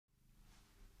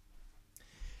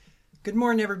Good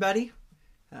morning, everybody.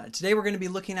 Today we're going to be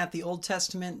looking at the Old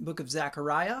Testament book of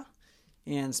Zechariah,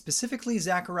 and specifically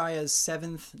Zechariah's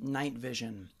seventh night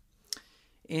vision.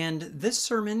 And this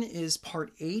sermon is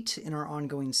part 8 in our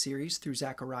ongoing series through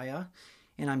Zechariah,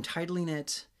 and I'm titling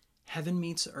it Heaven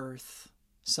Meets Earth,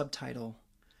 subtitle,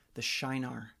 The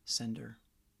Shinar Sender.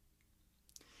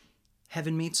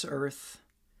 Heaven Meets Earth,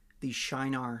 the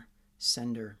Shinar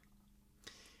Sender.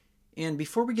 And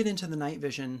before we get into the night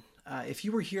vision, if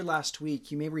you were here last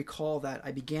week, you may recall that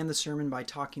I began the sermon by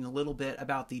talking a little bit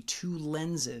about the two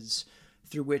lenses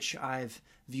through which I've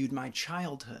viewed my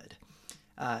childhood.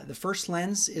 The first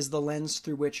lens is the lens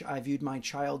through which I viewed my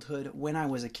childhood when I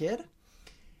was a kid.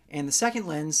 And the second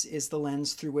lens is the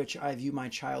lens through which I view my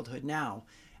childhood now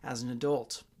as an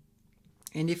adult.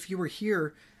 And if you were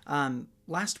here,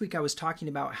 last week I was talking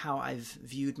about how I've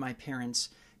viewed my parents'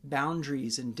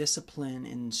 boundaries and discipline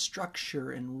and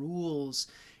structure and rules,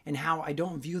 and how I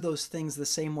don't view those things the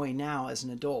same way now as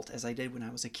an adult as I did when I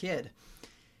was a kid.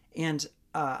 And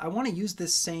I want to use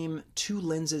this same two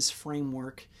lenses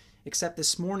framework, except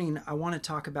this morning I want to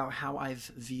talk about how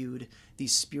I've viewed the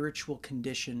spiritual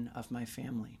condition of my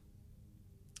family.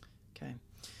 Okay.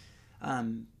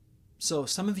 So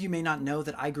some of you may not know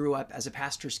that I grew up as a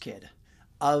pastor's kid,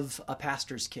 of a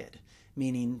pastor's kid,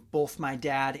 meaning both my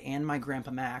dad and my Grandpa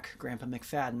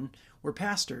McFadden, were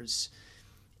pastors.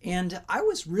 And I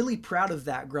was really proud of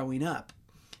that growing up,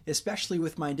 especially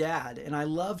with my dad. And I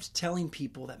loved telling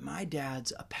people that my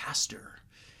dad's a pastor.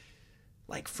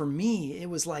 Like for me, it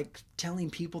was like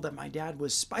telling people that my dad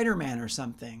was Spider-Man or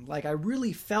something. Like I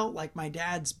really felt like my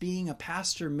dad's being a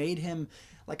pastor made him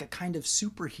like a kind of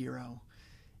superhero.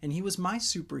 And he was my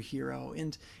superhero.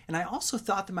 And I also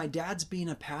thought that my dad's being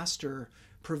a pastor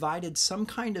provided some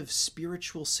kind of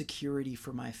spiritual security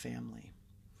for my family.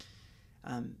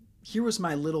 Here was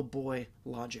my little boy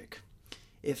logic.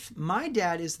 If my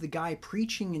dad is the guy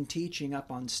preaching and teaching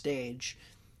up on stage,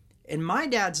 and my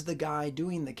dad's the guy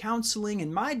doing the counseling,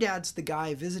 and my dad's the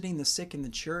guy visiting the sick in the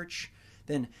church,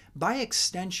 then by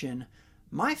extension,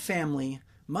 my family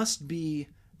must be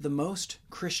the most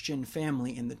Christian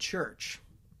family in the church.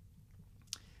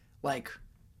 Like,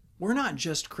 we're not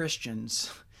just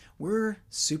Christians, we're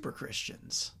super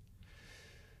Christians.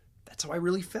 That's how I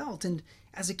really felt. And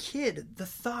as a kid, the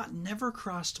thought never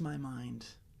crossed my mind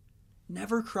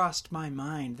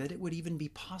that it would even be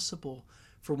possible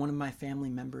for one of my family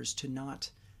members to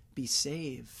not be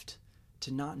saved,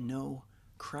 to not know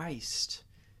Christ,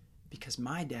 because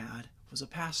my dad was a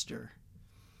pastor.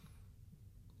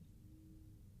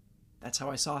 That's how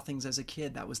I saw things as a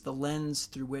kid. That was the lens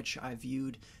through which I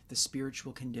viewed the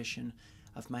spiritual condition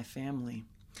of my family.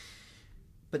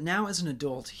 But now as an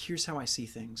adult, here's how I see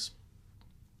things.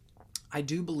 I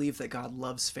do believe that God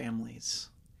loves families,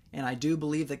 and I do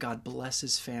believe that God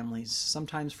blesses families,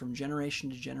 sometimes from generation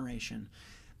to generation.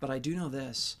 But I do know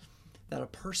this, that a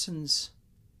person's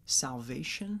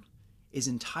salvation is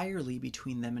entirely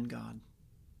between them and God.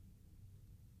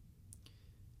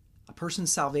 A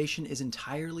person's salvation is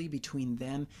entirely between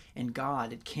them and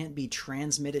God. It can't be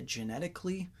transmitted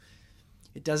genetically.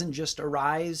 It doesn't just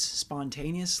arise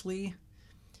spontaneously.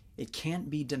 It can't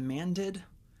be demanded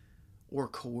or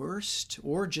coerced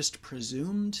or just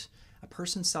presumed. A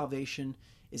person's salvation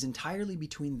is entirely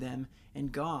between them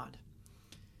and God.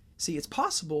 See, it's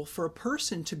possible for a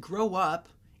person to grow up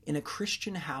in a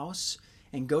Christian house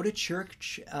and go to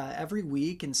church every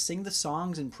week and sing the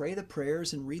songs and pray the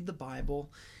prayers and read the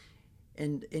Bible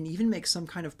and even make some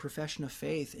kind of profession of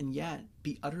faith, and yet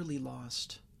be utterly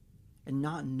lost and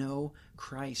not know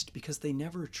Christ because they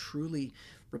never truly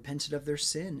repented of their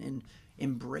sin and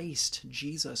embraced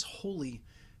Jesus wholly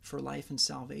for life and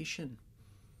salvation.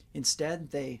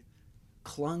 Instead, they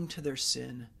clung to their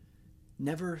sin,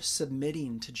 never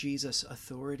submitting to Jesus'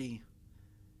 authority,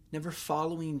 never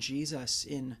following Jesus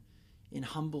in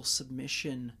humble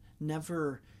submission,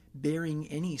 never bearing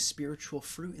any spiritual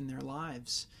fruit in their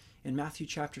lives. And Matthew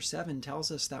chapter 7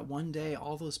 tells us that one day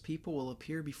all those people will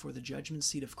appear before the judgment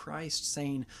seat of Christ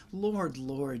saying, Lord,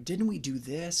 Lord, didn't we do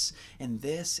this and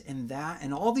that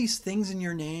and all these things in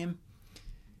your name?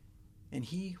 And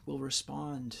he will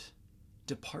respond,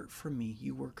 Depart from me,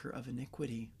 you worker of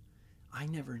iniquity. I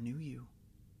never knew you.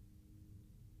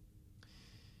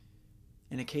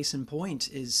 And a case in point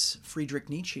is Friedrich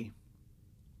Nietzsche.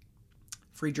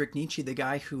 Friedrich Nietzsche, the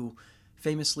guy who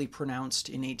famously pronounced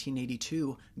in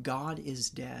 1882, God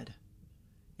is dead,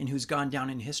 and who's gone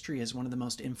down in history as one of the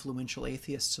most influential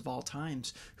atheists of all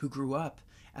times, who grew up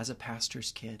as a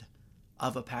pastor's kid,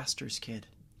 of a pastor's kid,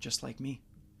 just like me.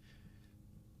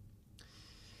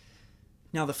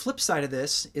 Now, the flip side of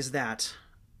this is that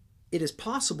it is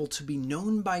possible to be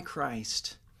known by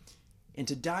Christ and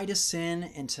to die to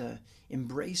sin and to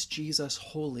embrace Jesus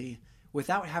wholly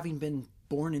without having been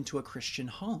born into a Christian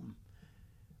home,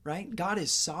 right? God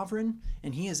is sovereign,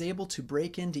 and he is able to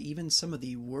break into even some of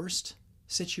the worst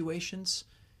situations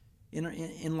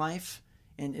in life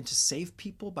and to save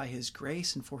people by his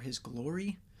grace and for his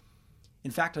glory.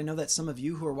 In fact, I know that some of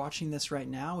you who are watching this right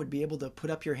now would be able to put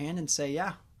up your hand and say,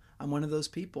 yeah, I'm one of those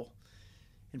people.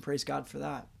 And praise God for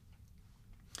that.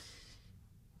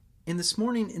 And this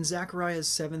morning in Zechariah's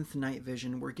 7th night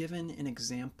vision, we're given an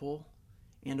example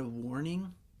and a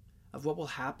warning of what will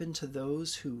happen to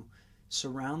those who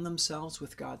surround themselves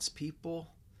with God's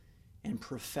people and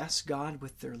profess God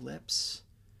with their lips,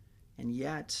 and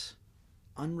yet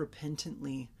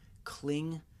unrepentantly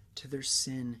cling to their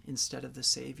sin instead of the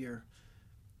Savior,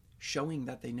 showing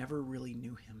that they never really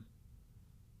knew him.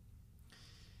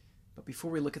 But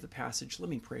before we look at the passage, let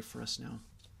me pray for us now.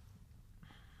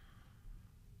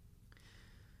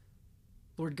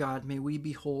 Lord God, may we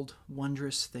behold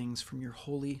wondrous things from your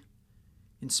holy,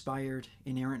 inspired,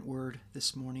 inerrant word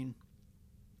this morning.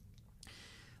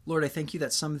 Lord, I thank you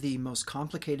that some of the most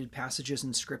complicated passages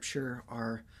in Scripture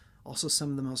are also some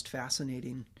of the most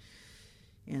fascinating.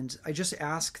 And I just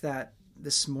ask that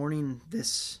this morning,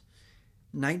 this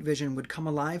night vision would come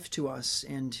alive to us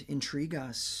and intrigue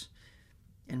us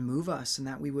and move us, and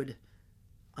that we would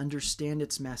understand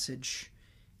its message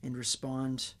and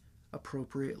respond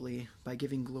appropriately by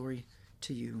giving glory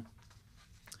to you.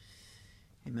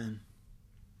 Amen.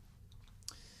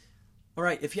 All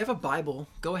right, if you have a Bible,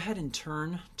 go ahead and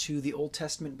turn to the Old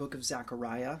Testament book of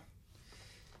Zechariah.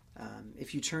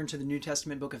 If you turn to the New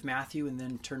Testament book of Matthew and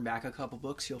then turn back a couple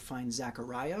books, you'll find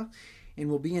Zechariah. And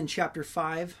we'll be in chapter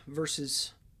 5,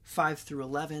 verses 5 through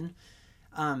 11.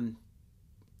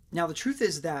 Now, the truth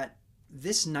is that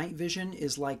this night vision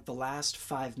is like the last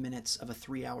 5 minutes of a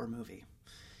 3-hour movie.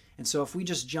 And so if we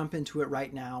just jump into it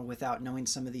right now without knowing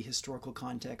some of the historical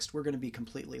context, we're going to be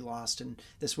completely lost and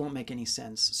this won't make any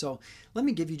sense. So let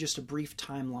me give you just a brief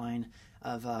timeline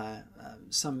of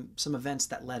some events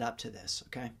that led up to this,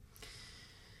 okay?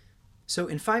 So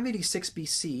in 586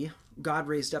 BC, God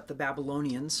raised up the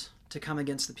Babylonians to come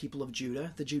against the people of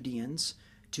Judah, the Judeans,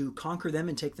 to conquer them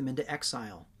and take them into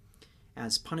exile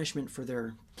as punishment for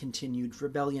their continued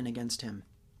rebellion against him.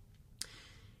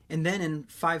 And then in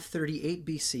 538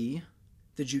 BC,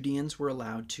 the Judeans were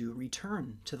allowed to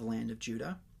return to the land of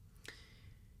Judah.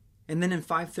 And then in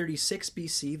 536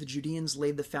 BC, the Judeans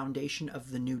laid the foundation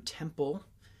of the new temple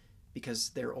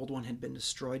because their old one had been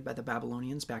destroyed by the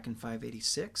Babylonians back in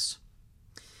 586.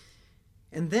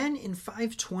 And then in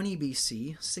 520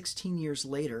 BC, 16 years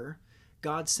later,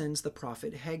 God sends the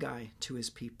prophet Haggai to his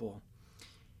people.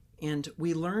 And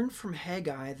we learn from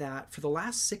Haggai that for the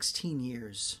last 16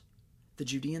 years, the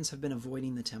Judeans have been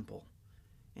avoiding the temple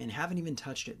and haven't even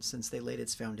touched it since they laid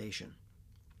its foundation.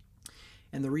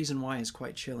 And the reason why is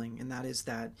quite chilling, and that is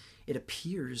that it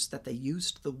appears that they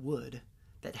used the wood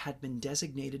that had been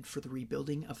designated for the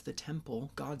rebuilding of the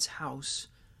temple, God's house,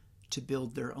 to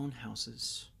build their own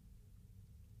houses.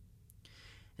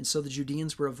 And so the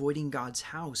Judeans were avoiding God's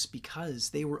house because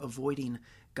they were avoiding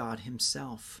God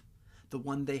himself, the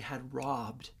one they had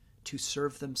robbed to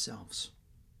serve themselves.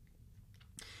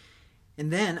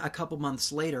 And then a couple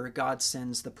months later, God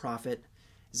sends the prophet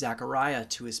Zechariah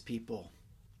to his people.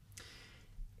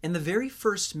 And the very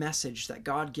first message that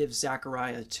God gives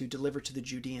Zechariah to deliver to the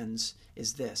Judeans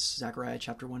is this. Zechariah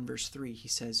chapter 1, verse 3, he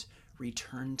says,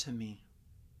 "Return to me,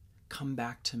 come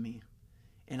back to me,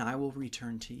 and I will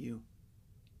return to you."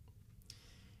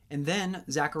 And then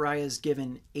Zechariah is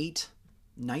given 8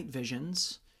 night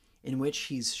visions in which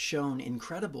he's shown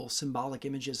incredible symbolic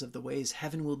images of the ways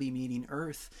heaven will be meeting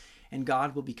earth and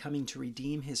God will be coming to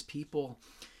redeem his people.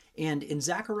 And in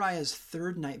Zechariah's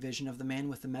 3rd night vision of the man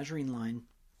with the measuring line,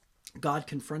 God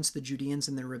confronts the Judeans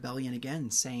in their rebellion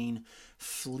again, saying,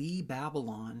 "Flee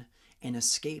Babylon and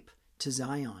escape to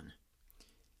Zion."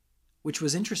 Which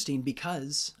was interesting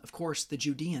because, of course, the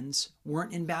Judeans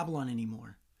weren't in Babylon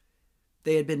anymore.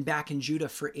 They had been back in Judah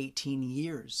for 18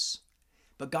 years.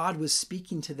 But God was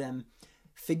speaking to them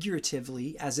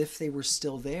figuratively as if they were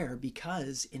still there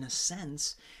because, in a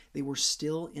sense, they were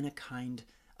still in a kind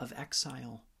of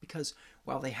exile. Because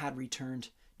while they had returned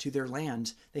to their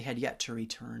land, they had yet to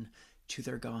return to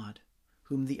their God,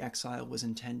 whom the exile was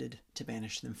intended to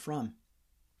banish them from.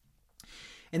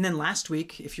 And then last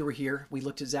week, if you were here, we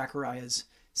looked at Zechariah's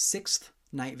 6th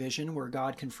night vision, where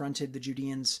God confronted the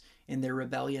Judeans in their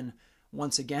rebellion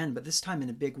once again, but this time in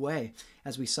a big way,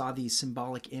 as we saw the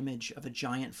symbolic image of a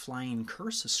giant flying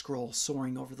curse scroll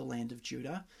soaring over the land of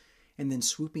Judah, and then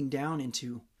swooping down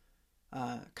into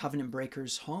covenant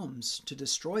breakers' homes to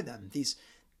destroy them,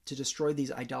 to destroy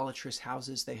these idolatrous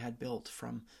houses they had built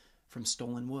from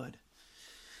stolen wood.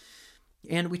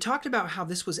 And we talked about how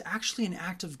this was actually an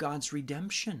act of God's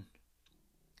redemption.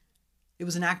 It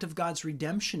was an act of God's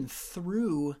redemption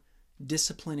through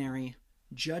disciplinary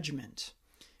judgment.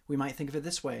 We might think of it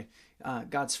this way.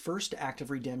 God's first act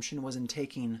of redemption was in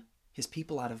taking his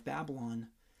people out of Babylon.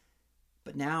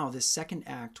 But now this second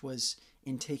act was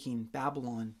in taking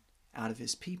Babylon out of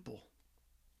his people.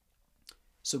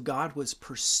 So God was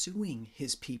pursuing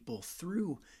his people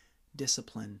through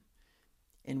discipline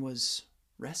and was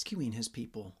rescuing his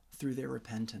people through their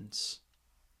repentance.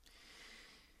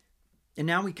 And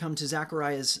now we come to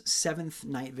Zechariah's seventh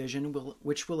night vision,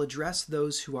 which will address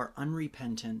those who are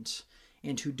unrepentant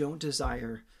and who don't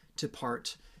desire to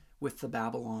part with the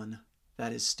Babylon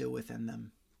that is still within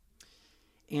them.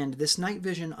 And this night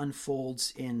vision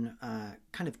unfolds in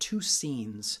kind of two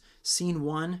scenes. Scene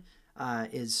one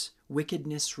is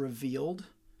wickedness revealed,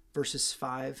 verses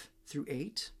 5 through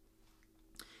 8.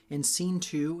 And scene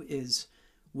two is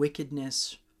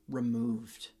wickedness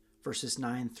removed, verses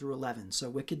 9 through 11. So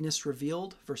wickedness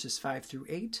revealed, verses 5 through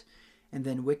 8, and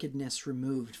then wickedness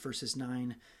removed, verses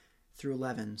 9 through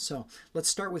 11. So let's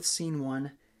start with scene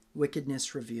one,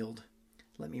 wickedness revealed.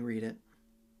 Let me read it.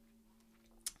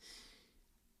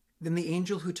 Then the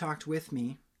angel who talked with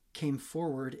me came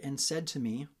forward and said to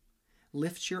me,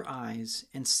 "Lift your eyes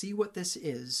and see what this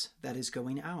is that is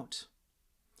going out."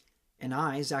 And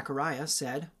I, Zechariah,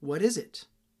 said, "What is it?"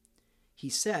 He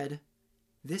said,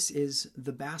 "This is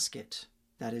the basket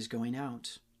that is going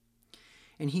out."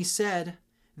 And he said,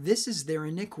 "This is their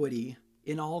iniquity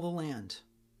in all the land."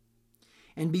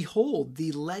 And behold,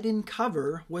 the leaden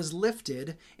cover was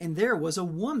lifted, and there was a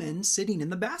woman sitting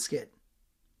in the basket.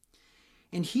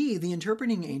 And he, the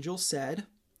interpreting angel, said,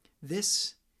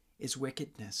 "This is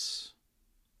wickedness."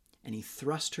 And he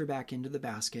thrust her back into the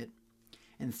basket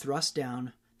and thrust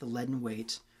down the leaden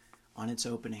weight on its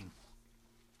opening.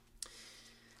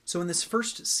 So in this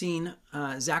first scene,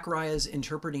 Zechariah's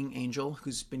interpreting angel,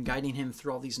 who's been guiding him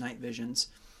through all these night visions,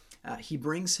 he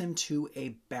brings him to a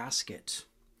basket.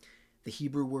 The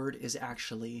Hebrew word is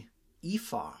actually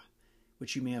ephah,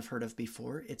 which you may have heard of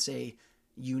before. It's a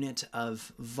unit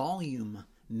of volume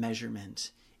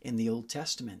measurement in the Old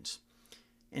Testament.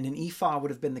 And an ephah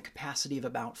would have been the capacity of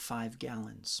about 5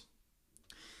 gallons.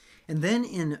 And then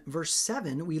in verse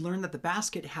 7, we learn that the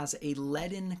basket has a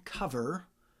leaden cover,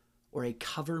 or a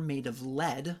cover made of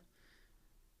lead.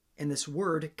 And this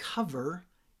word cover,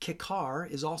 kikar,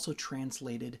 is also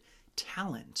translated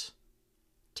talent.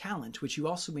 Talent, which you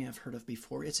also may have heard of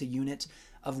before. It's a unit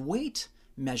of weight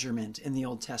measurement in the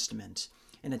Old Testament.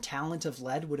 And a talent of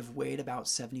lead would have weighed about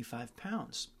 75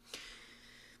 pounds.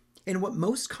 And what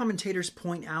most commentators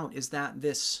point out is that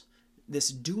this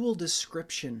dual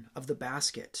description of the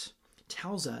basket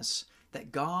tells us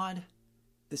that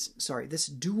this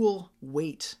dual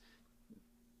weight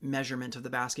measurement of the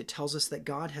basket tells us that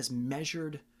God has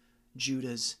measured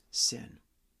Judah's sin.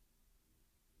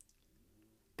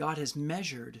 God has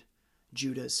measured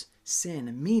Judah's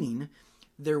sin, meaning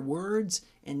their words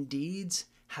and deeds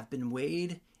have been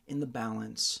weighed in the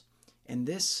balance, and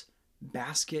this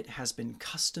basket has been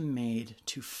custom made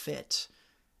to fit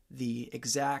the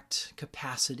exact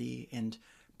capacity and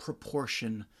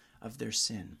proportion of their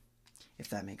sin, if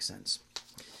that makes sense.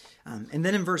 And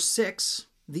then in verse 6,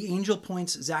 the angel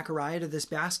points Zechariah to this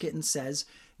basket and says,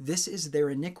 "This is their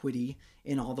iniquity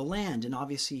in all the land." And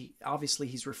obviously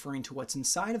he's referring to what's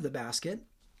inside of the basket.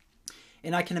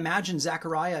 And I can imagine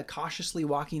Zechariah cautiously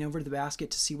walking over to the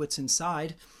basket to see what's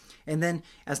inside. And then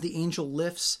as the angel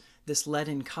lifts this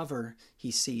leaden cover,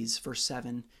 he sees, verse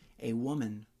 7, a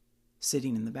woman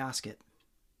sitting in the basket.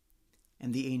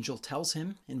 And the angel tells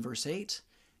him in verse 8,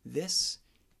 "This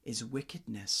is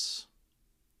wickedness."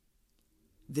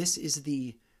 This is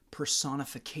the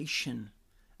personification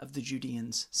of the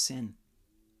Judeans' sin.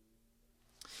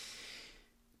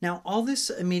 Now, all this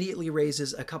immediately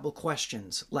raises a couple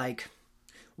questions, like,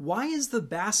 why is the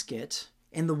basket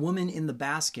and the woman in the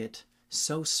basket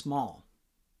so small?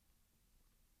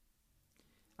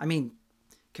 I mean,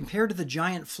 compared to the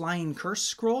giant flying curse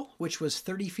scroll, which was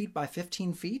 30 feet by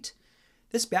 15 feet,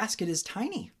 this basket is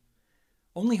tiny,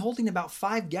 only holding about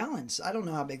 5 gallons. I don't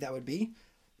know how big that would be.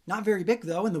 Not very big,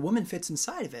 though, and the woman fits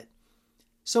inside of it.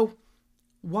 So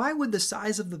why would the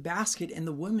size of the basket and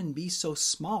the woman be so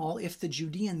small if the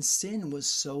Judean sin was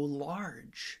so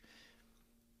large?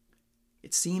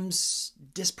 It seems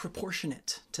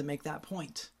disproportionate to make that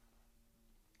point.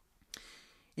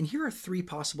 And here are 3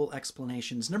 possible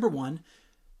explanations. Number 1,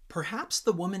 perhaps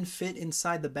the woman fit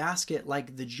inside the basket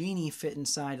like the genie fit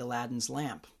inside Aladdin's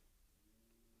lamp.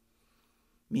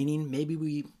 Meaning maybe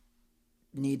we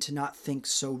need to not think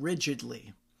so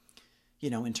rigidly,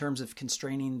 in terms of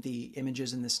constraining the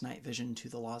images in this night vision to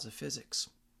the laws of physics.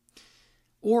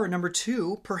 Or number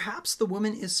 2, perhaps the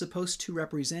woman is supposed to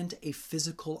represent a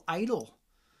physical idol,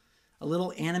 a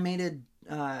little animated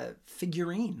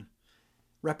figurine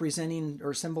representing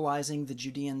or symbolizing the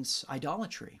Judeans'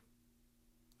 idolatry.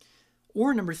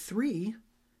 Or number 3,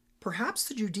 perhaps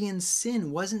the Judean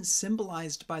sin wasn't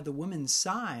symbolized by the woman's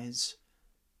size,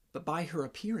 but by her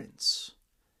appearance.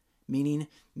 Meaning,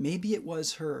 maybe it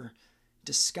was her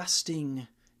disgusting,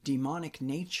 demonic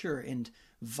nature and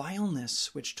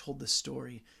vileness which told the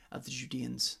story of the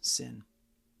Judeans' sin.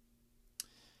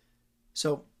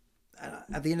 So,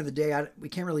 at the end of the day, we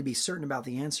can't really be certain about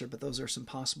the answer, but those are some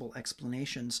possible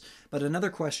explanations. But another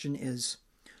question is,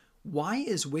 why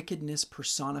is wickedness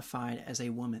personified as a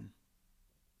woman?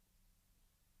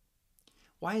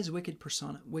 Why is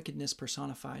wickedness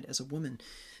personified as a woman?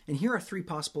 And here are 3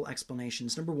 possible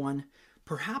explanations. Number 1,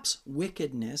 perhaps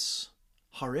wickedness,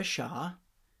 Harisha,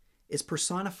 is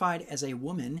personified as a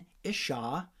woman,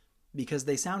 Isha, because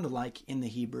they sound alike in the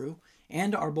Hebrew,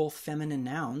 and are both feminine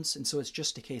nouns, and so it's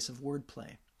just a case of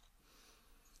wordplay.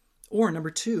 Or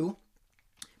number 2,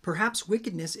 perhaps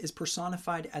wickedness is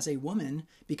personified as a woman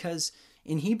because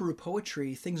in Hebrew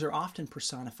poetry, things are often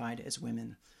personified as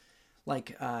women,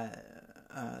 like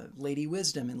Lady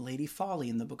Wisdom and Lady Folly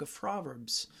in the book of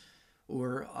Proverbs,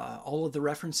 or all of the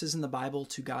references in the Bible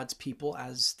to God's people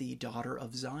as the daughter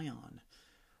of Zion,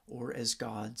 or as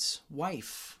God's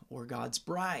wife, or God's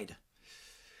bride.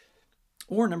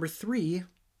 Or number 3,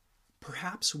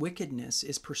 perhaps wickedness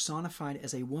is personified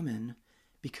as a woman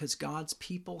because God's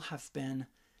people have been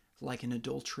like an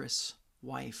adulterous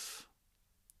wife,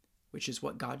 which is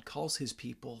what God calls his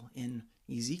people in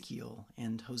Ezekiel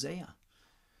and Hosea.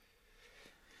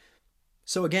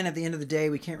 So again, at the end of the day,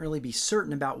 we can't really be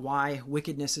certain about why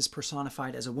wickedness is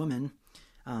personified as a woman,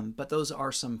 but those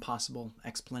are some possible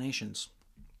explanations.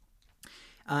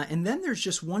 And then there's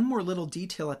just one more little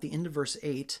detail at the end of verse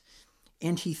 8.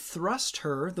 And he thrust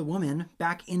her, the woman,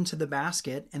 back into the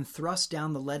basket and thrust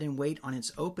down the leaden weight on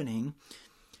its opening.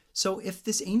 So if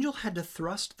this angel had to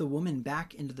thrust the woman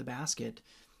back into the basket,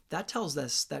 that tells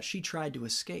us that she tried to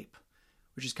escape,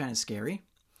 which is kind of scary.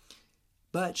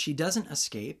 But she doesn't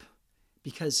escape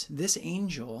because this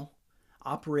angel,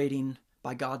 operating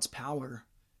by God's power,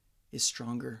 is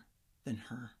stronger than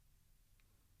her.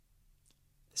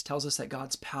 This tells us that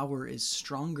God's power is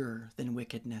stronger than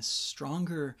wickedness,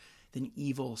 stronger than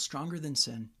evil, stronger than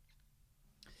sin.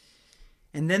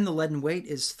 And then the leaden weight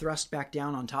is thrust back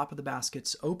down on top of the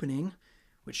basket's opening,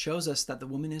 which shows us that the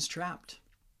woman is trapped.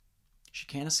 She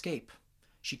can't escape.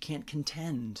 She can't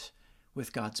contend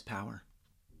with God's power.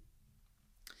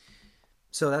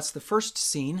 So that's the first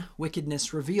scene,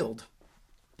 wickedness revealed.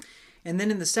 And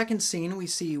then in the second scene, we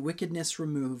see wickedness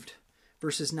removed,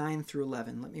 verses 9 through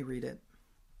 11. Let me read it.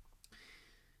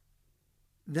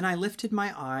 Then I lifted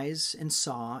my eyes and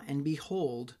saw, and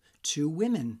behold, 2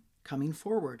 women coming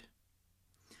forward.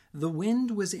 The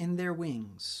wind was in their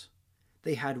wings.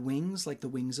 They had wings like the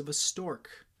wings of a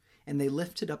stork, and they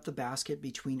lifted up the basket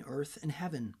between earth and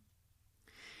heaven.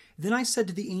 Then I said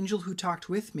to the angel who talked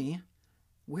with me,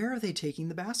 "Where are they taking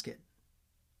the basket?"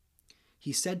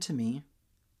 He said to me,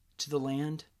 "To the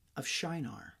land of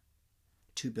Shinar,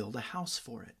 to build a house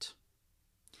for it.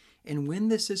 And when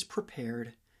this is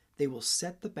prepared, they will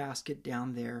set the basket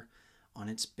down there on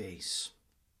its base."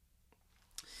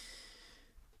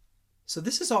 So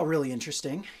this is all really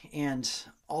interesting and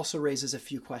also raises a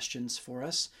few questions for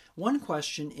us. One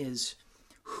question is,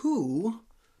 who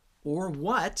or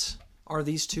what are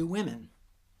these 2 women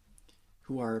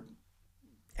who are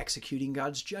executing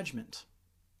God's judgment?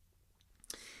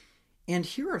 And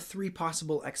here are 3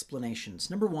 possible explanations.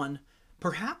 Number 1,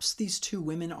 perhaps these 2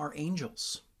 women are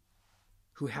angels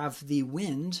who have the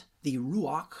wind, the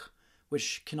ruach,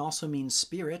 which can also mean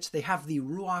spirit. They have the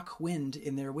ruach wind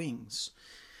in their wings.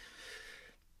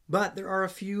 But there are a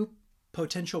few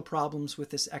potential problems with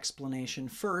this explanation.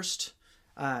 First,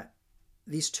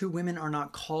 these 2 women are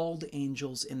not called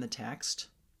angels in the text.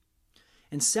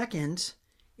 And second,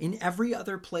 in every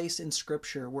other place in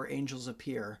Scripture where angels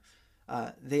appear,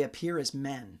 they appear as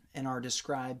men and are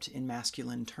described in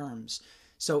masculine terms.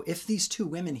 So if these 2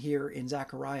 women here in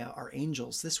Zechariah are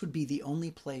angels, this would be the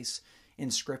only place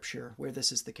in Scripture where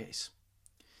this is the case.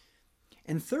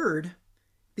 And third,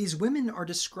 these women are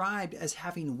described as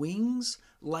having wings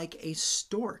like a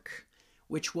stork,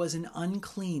 which was an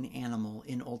unclean animal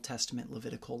in Old Testament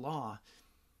Levitical law.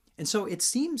 And so it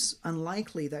seems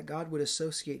unlikely that God would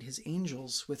associate his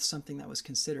angels with something that was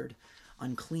considered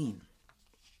unclean.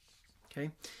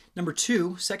 Okay. Number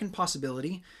two, second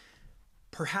possibility,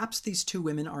 perhaps these two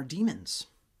women are demons.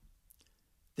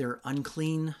 They're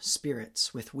unclean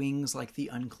spirits with wings like the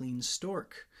unclean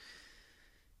stork.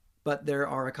 But there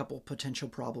are a couple potential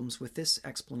problems with this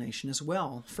explanation as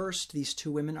well. First, these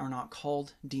two women are not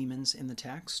called demons in the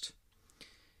text.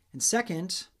 And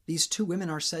second, these two women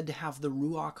are said to have the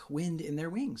ruach wind in their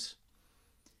wings.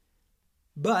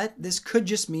 But this could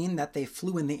just mean that they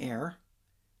flew in the air,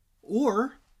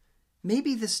 or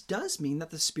maybe this does mean that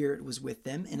the Spirit was with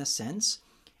them in a sense,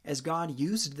 as God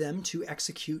used them to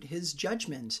execute his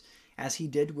judgment, as he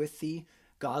did with the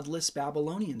godless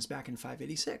Babylonians back in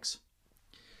 586.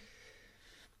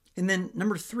 And then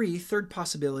number three, third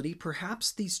possibility,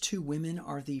 perhaps these two women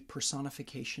are the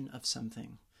personification of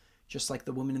something, just like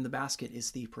the woman in the basket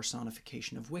is the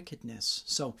personification of wickedness.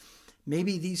 So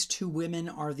maybe these two women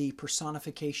are the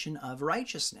personification of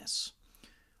righteousness,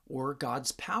 or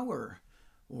God's power,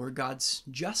 or God's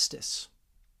justice.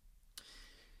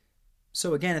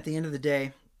 So again, at the end of the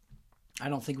day, I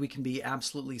don't think we can be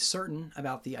absolutely certain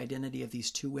about the identity of these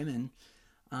two women.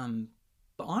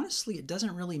 But honestly, it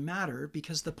doesn't really matter,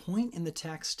 because the point in the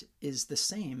text is the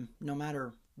same no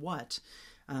matter what.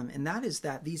 And that is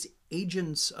that these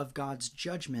agents of God's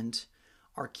judgment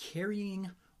are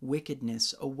carrying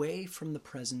wickedness away from the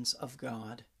presence of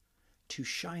God to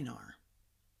Shinar.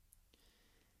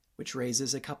 Which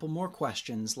raises a couple more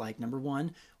questions, like number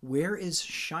one, where is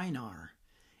Shinar?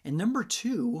 And number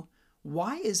two,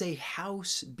 why is a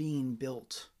house being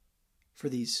built for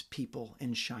these people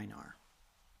in Shinar?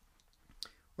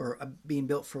 Or being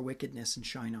built for wickedness in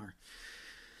Shinar.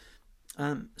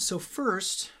 So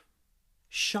first,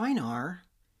 Shinar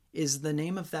is the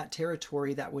name of that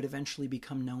territory that would eventually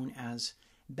become known as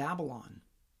Babylon.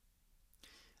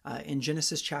 In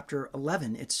Genesis chapter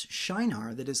 11, it's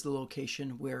Shinar that is the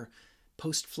location where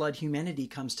post-flood humanity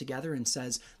comes together and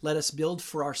says, let us build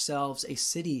for ourselves a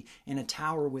city and a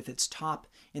tower with its top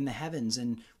in the heavens,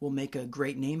 and we'll make a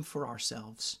great name for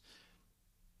ourselves.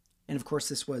 And of course,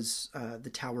 this was the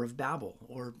Tower of Babel,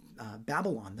 or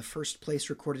Babylon, the first place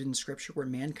recorded in Scripture where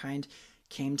mankind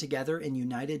came together and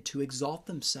united to exalt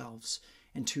themselves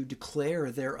and to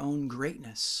declare their own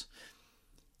greatness.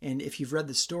 And if you've read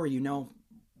the story, you know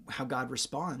how God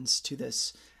responds to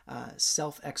this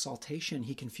self-exaltation.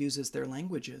 He confuses their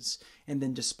languages and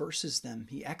then disperses them.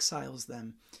 He exiles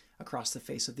them across the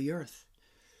face of the earth.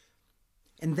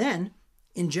 And then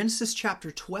in Genesis chapter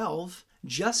 12,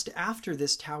 just after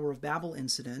this Tower of Babel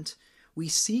incident, we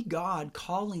see God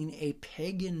calling a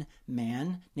pagan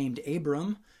man named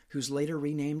Abram, who's later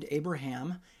renamed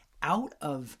Abraham, out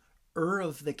of Ur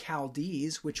of the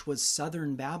Chaldees, which was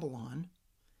southern Babylon,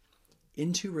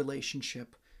 into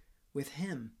relationship with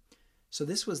him. So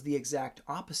this was the exact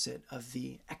opposite of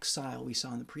the exile we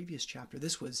saw in the previous chapter.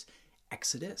 This was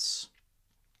Exodus.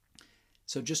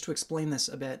 So just to explain this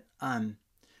a bit,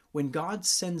 when God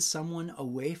sends someone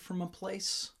away from a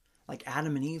place, like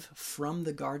Adam and Eve from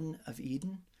the Garden of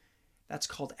Eden, that's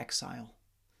called exile.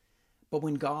 But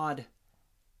when God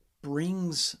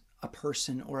brings a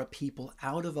person or a people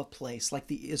out of a place, like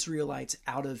the Israelites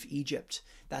out of Egypt,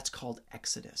 that's called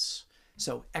Exodus.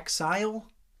 So exile,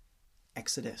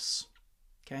 Exodus.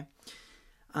 Okay?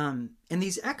 And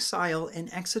these exile and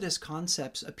Exodus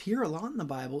concepts appear a lot in the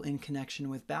Bible in connection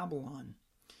with Babylon.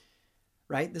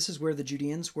 Right? This is where the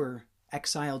Judeans were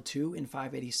exiled to in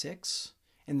 586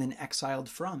 and then exiled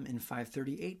from in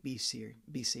 538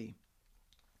 BC.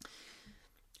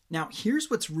 Now, here's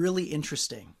what's really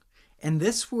interesting, and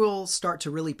this will start to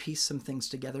really piece some things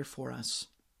together for us.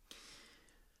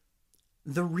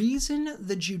 The reason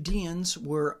the Judeans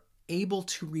were able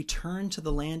to return to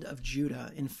the land of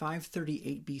Judah in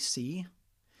 538 BC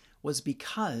was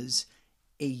because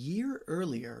a year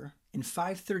earlier, in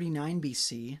 539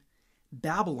 BC,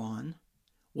 Babylon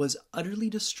was utterly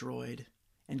destroyed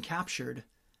and captured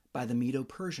by the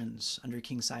Medo-Persians under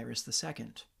King Cyrus II.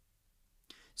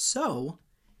 So,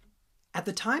 at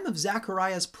the time of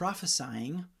Zechariah's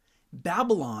prophesying,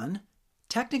 Babylon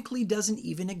technically doesn't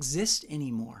even exist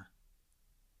anymore.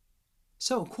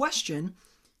 So, question,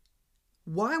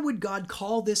 why would God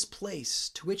call this place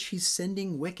to which he's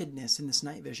sending wickedness in this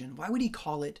night vision, why would he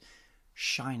call it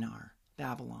Shinar,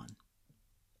 Babylon?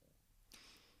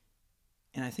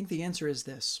 And I think the answer is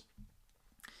this.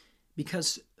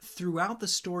 Because throughout the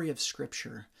story of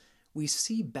Scripture, we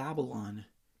see Babylon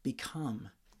become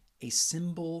a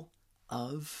symbol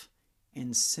of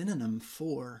and synonym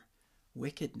for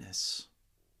wickedness.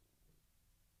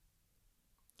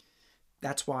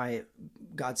 That's why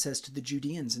God says to the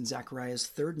Judeans in Zechariah's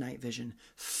third night vision,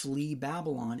 flee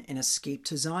Babylon and escape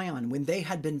to Zion, when they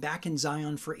had been back in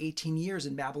Zion for 18 years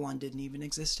and Babylon didn't even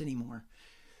exist anymore.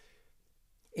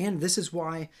 And this is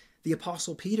why the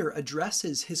Apostle Peter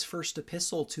addresses his first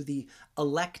epistle to the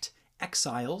elect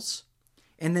exiles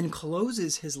and then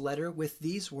closes his letter with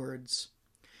these words,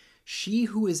 she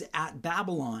who is at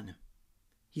Babylon,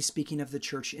 he's speaking of the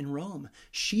church in Rome,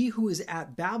 she who is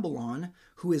at Babylon,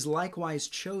 who is likewise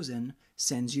chosen,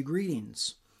 sends you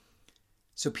greetings.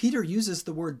 So Peter uses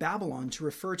the word Babylon to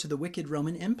refer to the wicked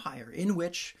Roman Empire, in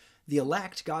which the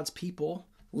elect, God's people,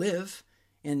 live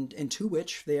and to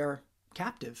which they are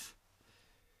captive.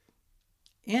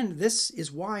 And this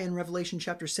is why in Revelation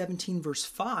chapter 17, verse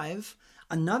 5,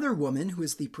 another woman who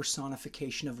is the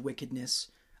personification of wickedness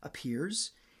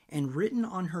appears, and written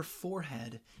on her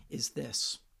forehead is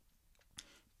this,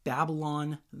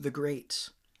 Babylon the Great,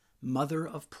 mother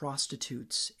of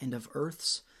prostitutes and of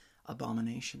earth's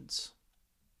abominations.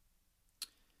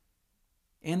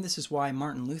 And this is why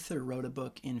Martin Luther wrote a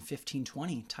book in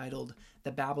 1520 titled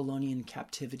The Babylonian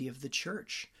Captivity of the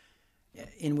Church,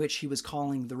 in which he was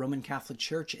calling the Roman Catholic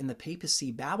Church and the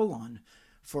papacy Babylon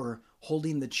for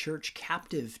holding the church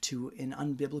captive to an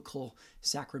unbiblical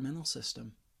sacramental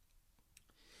system.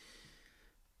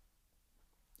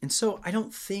 And so I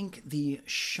don't think the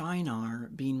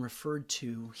Shinar being referred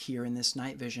to here in this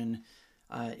night vision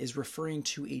is referring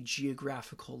to a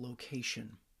geographical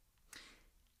location.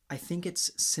 I think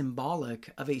it's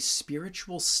symbolic of a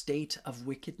spiritual state of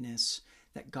wickedness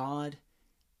that God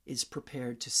is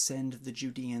prepared to send the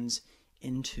Judeans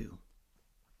into.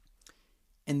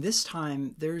 And this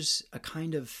time there's a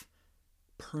kind of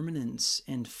permanence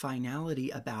and finality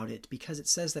about it, because it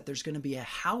says that there's going to be a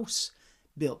house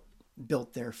built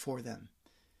there for them,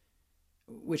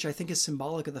 which I think is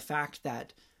symbolic of the fact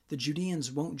that the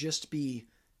Judeans won't just be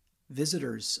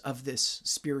visitors of this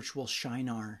spiritual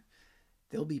Shinar,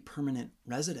 they'll be permanent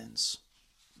residents.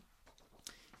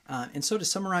 And so to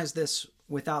summarize this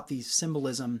without the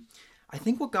symbolism, I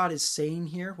think what God is saying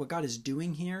here, what God is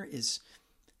doing here is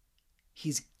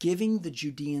he's giving the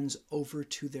Judeans over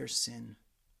to their sin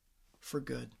for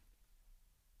good.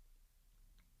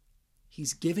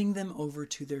 He's giving them over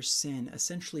to their sin,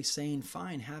 essentially saying,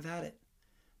 fine, have at it.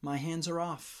 My hands are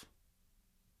off.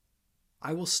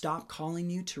 I will stop calling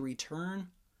you to return.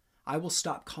 I will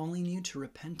stop calling you to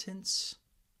repentance.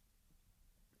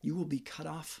 You will be cut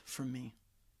off from me,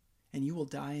 and you will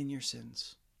die in your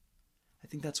sins. I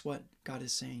think that's what God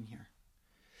is saying here.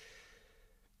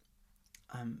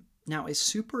 Now, a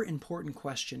super important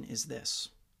question is this.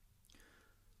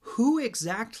 Who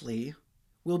exactly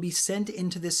will be sent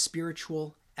into this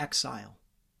spiritual exile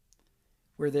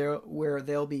where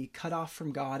they'll be cut off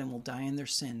from God and will die in their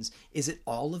sins? Is it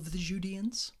all of the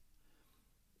Judeans?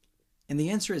 And the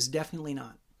answer is definitely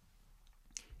not.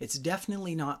 It's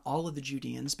definitely not all of the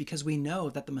Judeans, because we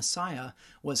know that the Messiah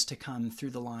was to come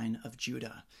through the line of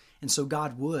Judah. And so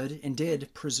God would and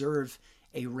did preserve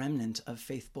a remnant of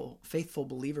faithful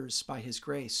believers by his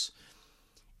grace.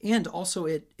 And also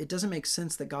it doesn't make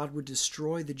sense that God would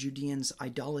destroy the Judeans'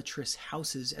 idolatrous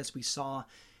houses, as we saw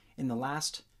in the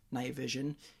last night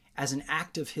vision, as an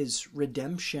act of his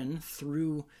redemption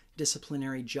through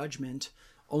disciplinary judgment,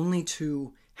 only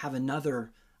to have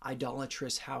another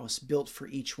idolatrous house built for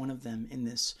each one of them in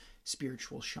this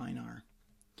spiritual Shinar.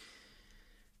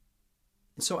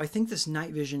 And so I think this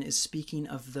night vision is speaking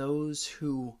of those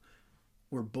who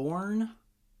were born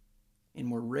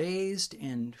and were raised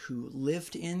and who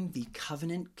lived in the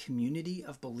covenant community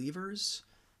of believers,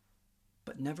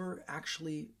 but never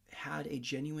actually had a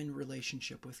genuine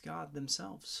relationship with God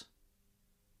themselves.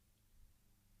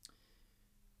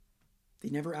 They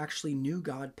never actually knew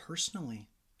God personally.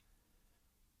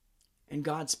 And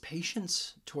God's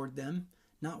patience toward them,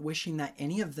 not wishing that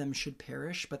any of them should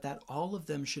perish, but that all of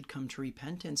them should come to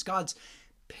repentance. God's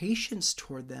patience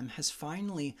toward them has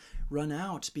finally run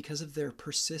out because of their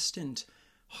persistent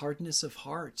hardness of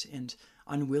heart and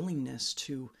unwillingness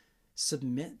to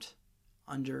submit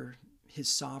under his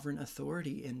sovereign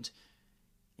authority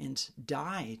and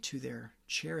die to their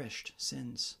cherished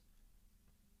sins.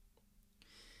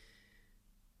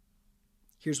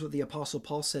 Here's what the Apostle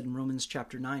Paul said in Romans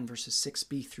chapter 9, verses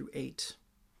 6b through 8.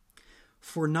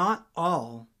 For not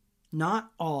all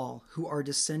who are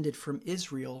descended from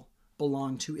Israel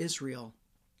belong to Israel.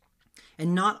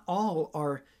 And not all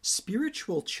are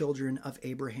spiritual children of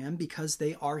Abraham because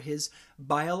they are his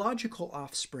biological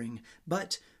offspring,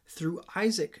 but through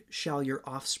Isaac shall your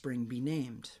offspring be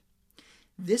named.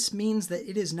 This means that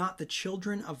it is not the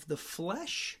children of the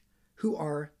flesh who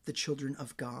are the children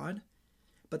of God,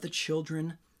 but the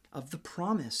children of the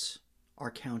promise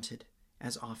are counted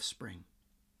as offspring.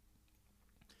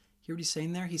 Hear what he's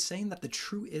saying there? He's saying that the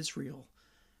true Israel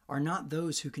are not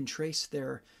those who can trace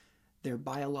their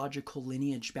biological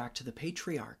lineage back to the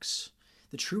patriarchs.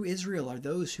 The true Israel are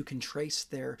those who can trace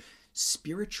their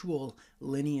spiritual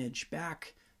lineage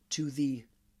back to the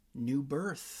new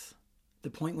birth, the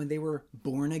point when they were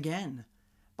born again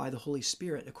by the Holy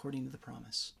Spirit according to the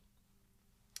promise.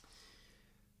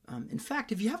 In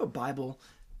fact, if you have a Bible,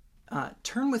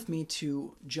 turn with me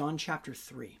to John chapter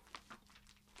 3.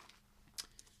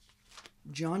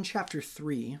 John chapter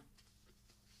 3,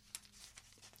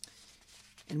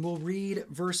 and we'll read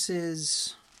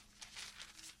verses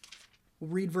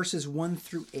 1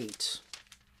 through 8. It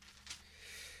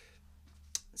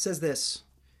says this: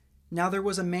 Now there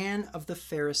was a man of the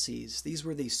Pharisees. These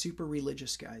were the super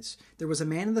religious guys. There was a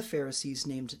man of the Pharisees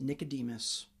named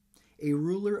Nicodemus, a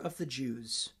ruler of the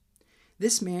Jews.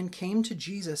 This man came to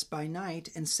Jesus by night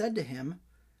and said to him,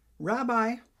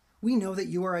 Rabbi, we know that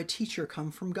you are a teacher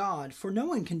come from God, for no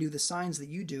one can do the signs that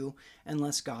you do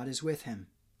unless God is with him.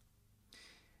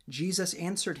 Jesus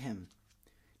answered him,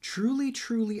 Truly,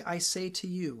 truly, I say to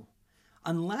you,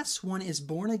 unless one is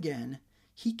born again,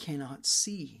 he cannot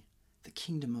see the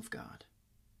kingdom of God.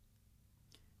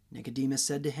 Nicodemus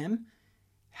said to him,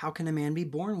 How can a man be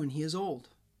born when he is old?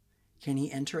 Can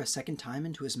he enter a second time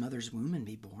into his mother's womb and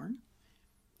be born?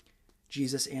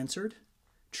 Jesus answered,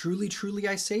 Truly, truly,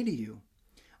 I say to you,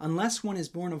 unless one is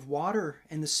born of water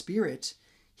and the Spirit,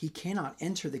 he cannot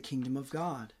enter the kingdom of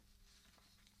God.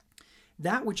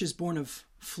 That which is born of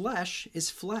flesh is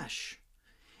flesh,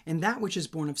 and that which is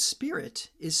born of spirit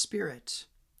is spirit.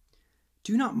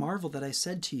 Do not marvel that I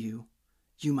said to you,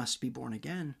 You must be born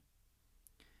again.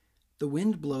 The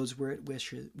wind blows where it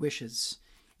wishes,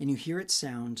 and you hear its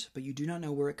sound, but you do not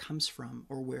know where it comes from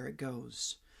or where it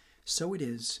goes. So it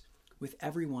is with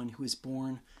everyone who is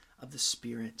born of the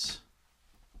Spirit.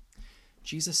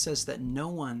 Jesus says that no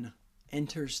one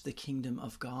enters the kingdom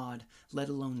of God, let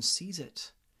alone sees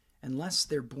it, unless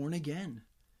they're born again,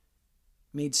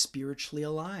 made spiritually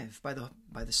alive by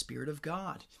the Spirit of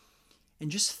God. And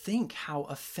just think how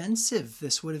offensive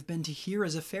this would have been to hear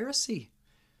as a Pharisee.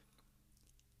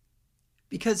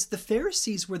 Because the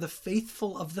Pharisees were the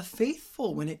faithful of the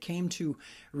faithful when it came to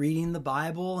reading the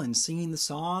Bible and singing the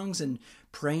songs and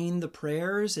praying the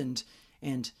prayers and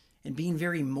being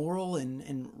very moral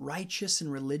and righteous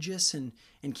and religious and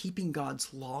keeping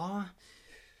God's law.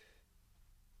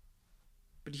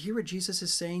 But you hear what Jesus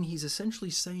is saying? He's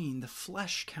essentially saying the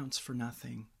flesh counts for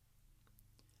nothing.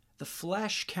 The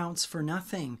flesh counts for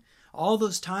nothing. All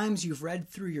those times you've read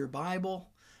through your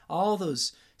Bible, all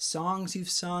those songs you've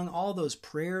sung, all those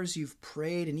prayers you've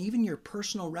prayed, and even your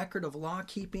personal record of law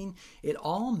keeping, it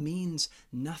all means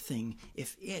nothing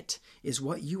if it is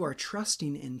what you are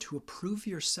trusting in to approve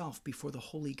yourself before the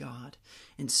holy God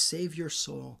and save your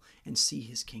soul and see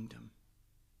his kingdom.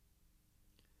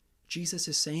 Jesus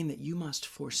is saying that you must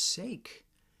forsake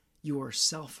your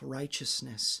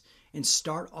self-righteousness and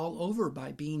start all over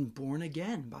by being born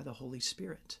again by the Holy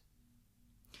Spirit.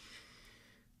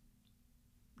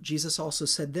 Jesus also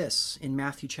said this in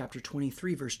Matthew chapter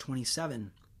 23, verse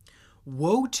 27.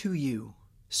 Woe to you,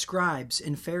 scribes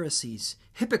and Pharisees,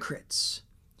 hypocrites!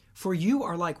 For you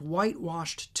are like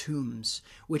whitewashed tombs,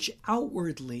 which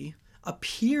outwardly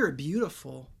appear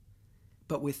beautiful,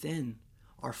 but within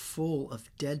are full of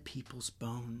dead people's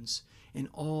bones and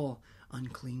all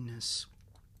uncleanness.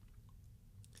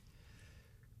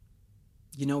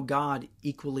 You know, God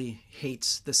equally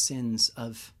hates the sins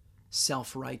of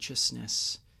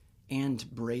self-righteousness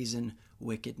and brazen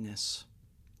wickedness.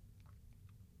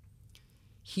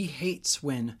 He hates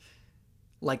when,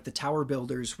 like the tower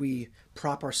builders, we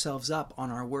prop ourselves up on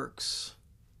our works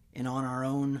and on our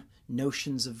own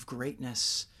notions of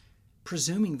greatness,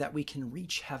 presuming that we can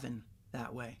reach heaven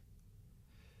that way.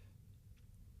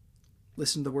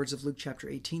 Listen to the words of Luke chapter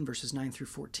 18, verses 9 through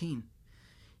 14.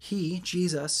 He,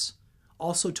 Jesus,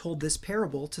 also told this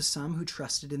parable to some who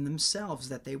trusted in themselves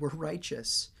that they were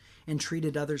righteous and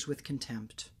treated others with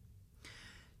contempt.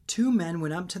 2 men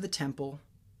went up into the temple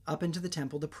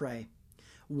to pray,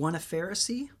 one a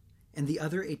Pharisee and the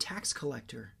other a tax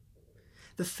collector.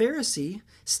 The Pharisee,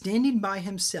 standing by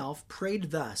himself,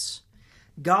 prayed thus,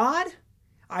 God,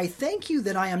 I thank you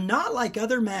that I am not like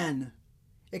other men,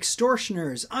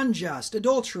 extortioners, unjust,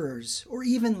 adulterers, or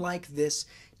even like this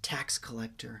tax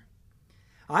collector.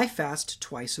 I fast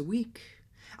twice a week.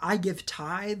 I give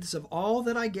tithes of all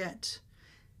that I get.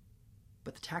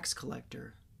 But the tax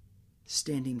collector,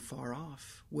 standing far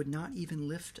off, would not even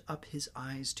lift up his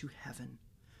eyes to heaven,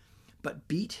 but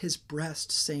beat his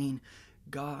breast, saying,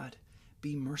 God,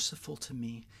 be merciful to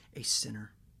me, a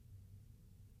sinner.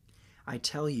 I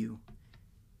tell you,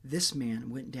 this man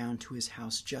went down to his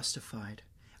house justified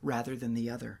rather than the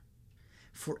other.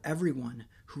 For everyone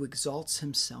who exalts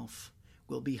himself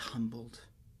will be humbled,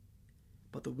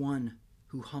 but the one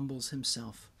who humbles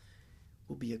himself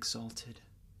will be exalted.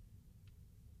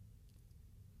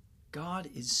 God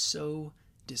is so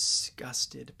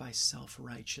disgusted by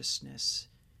self-righteousness,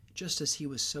 just as he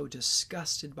was so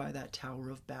disgusted by that Tower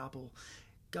of Babel.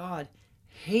 God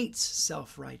hates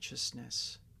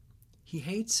self-righteousness. He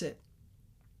hates it.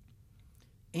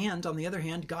 And on the other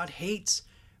hand, God hates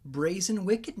brazen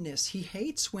wickedness. He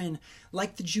hates when,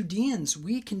 like the Judeans,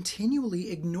 we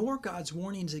continually ignore God's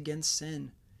warnings against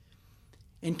sin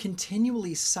and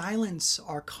continually silence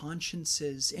our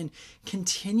consciences and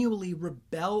continually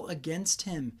rebel against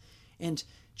him and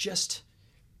just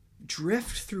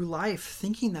drift through life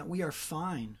thinking that we are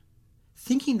fine.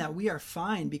 Thinking that we are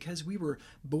fine because we were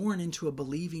born into a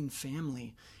believing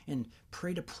family and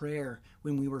prayed a prayer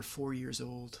when we were 4 years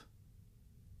old.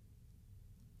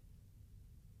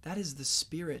 That is the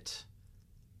spirit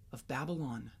of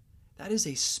Babylon. That is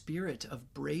a spirit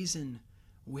of brazen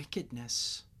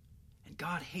wickedness. And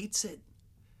God hates it.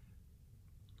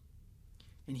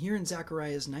 And here in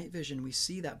Zechariah's night vision, we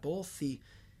see that both the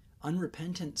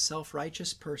unrepentant,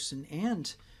 self-righteous person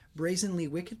and brazenly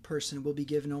wicked person will be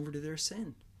given over to their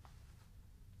sin,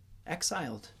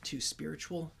 exiled to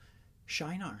spiritual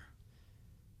Shinar,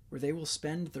 where they will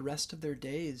spend the rest of their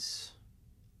days,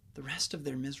 the rest of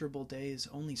their miserable days,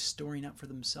 only storing up for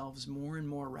themselves more and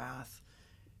more wrath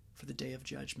for the day of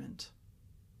judgment.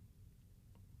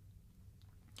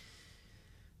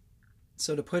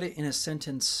 So to put it in a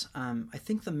sentence, I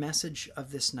think the message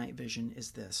of this night vision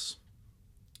is this: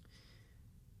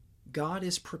 God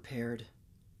is prepared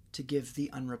to give the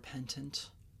unrepentant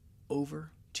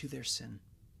over to their sin.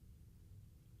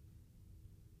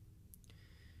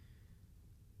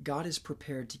 God is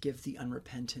prepared to give the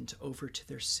unrepentant over to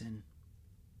their sin.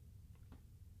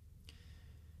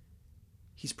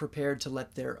 He's prepared to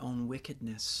let their own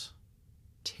wickedness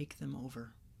take them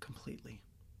over completely.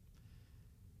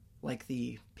 Like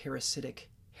the parasitic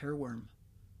hairworm.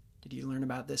 Did you learn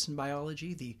about this in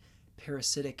biology? The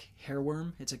parasitic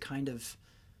hairworm. It's a kind of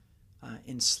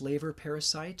enslaver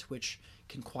parasite which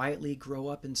can quietly grow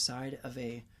up inside of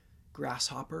a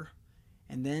grasshopper,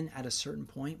 and then at a certain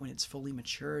point when it's fully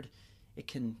matured, it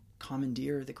can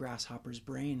commandeer the grasshopper's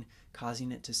brain,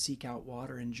 causing it to seek out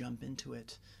water and jump into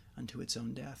it unto its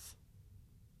own death.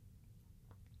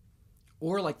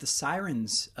 Or like the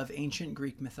sirens of ancient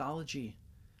Greek mythology,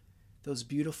 those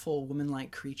beautiful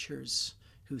woman-like creatures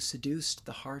who seduced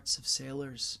the hearts of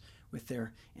sailors with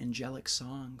their angelic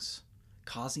songs,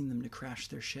 causing them to crash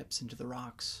their ships into the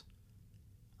rocks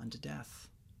unto death.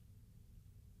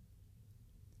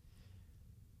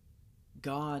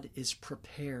 God is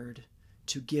prepared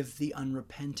to give the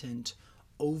unrepentant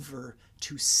over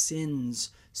to sin's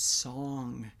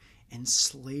song and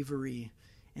slavery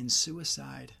and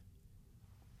suicide.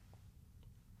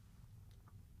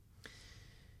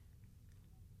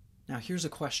 Now here's a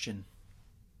question.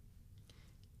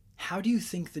 How do you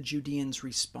think the Judeans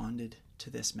responded to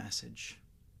this message?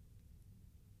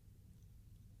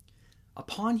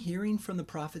 Upon hearing from the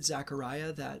prophet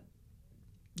Zechariah that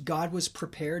God was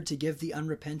prepared to give the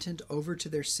unrepentant over to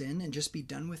their sin and just be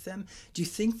done with them, do you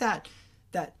think that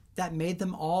made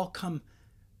them all come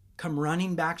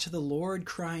running back to the Lord,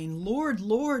 crying, "Lord,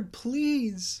 Lord,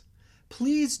 please,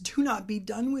 please do not be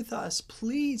done with us.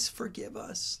 Please forgive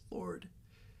us, Lord"?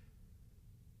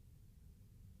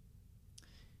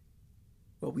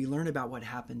 Well, we learn about what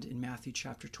happened in Matthew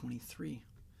chapter 23.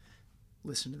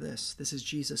 Listen to this. This is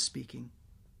Jesus speaking.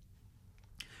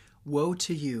 "Woe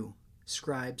to you,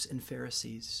 scribes and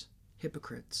Pharisees,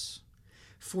 hypocrites,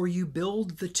 for you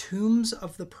build the tombs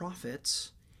of the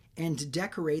prophets and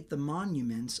decorate the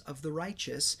monuments of the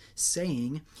righteous,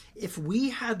 saying, 'If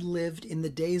we had lived in the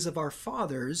days of our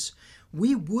fathers,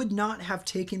 we would not have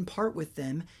taken part with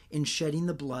them in shedding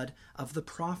the blood of the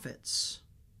prophets.'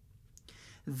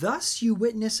 Thus you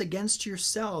witness against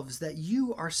yourselves that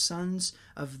you are sons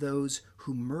of those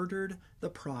who murdered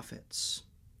the prophets.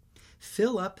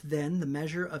 Fill up then the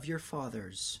measure of your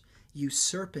fathers. You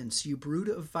serpents, you brood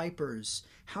of vipers,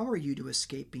 how are you to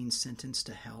escape being sentenced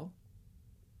to hell?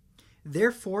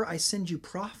 Therefore I send you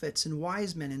prophets and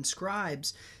wise men and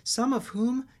scribes, some of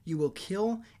whom you will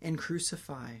kill and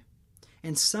crucify,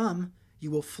 and some you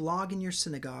will flog in your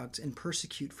synagogues and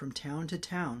persecute from town to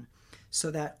town, so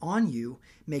that on you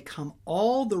may come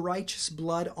all the righteous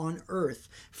blood on earth,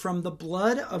 from the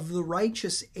blood of the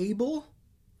righteous Abel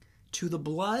to the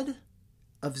blood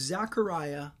of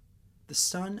Zechariah, the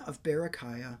son of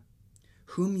Berechiah,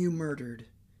 whom you murdered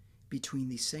between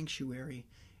the sanctuary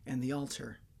and the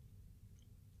altar.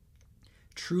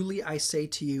 Truly I say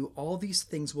to you, all these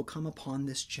things will come upon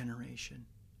this generation.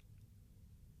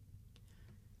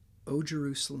 O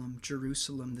Jerusalem,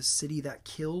 Jerusalem, the city that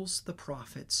kills the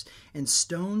prophets and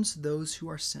stones those who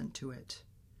are sent to it.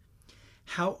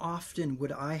 How often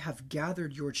would I have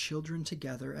gathered your children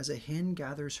together as a hen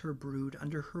gathers her brood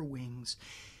under her wings,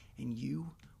 and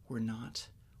you were not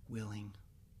willing.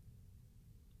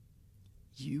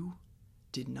 You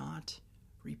did not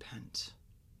repent.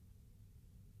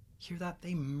 Hear that?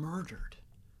 They murdered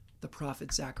the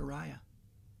prophet Zechariah.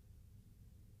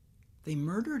 They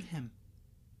murdered him.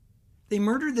 They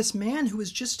murdered this man who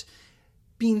was just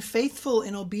being faithful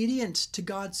and obedient to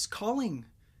God's calling,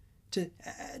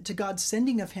 to God's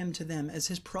sending of him to them as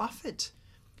his prophet,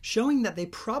 showing that they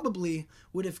probably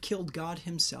would have killed God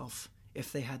himself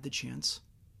if they had the chance.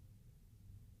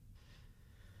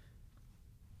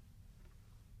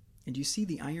 And you see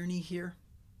the irony here?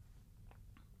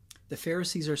 The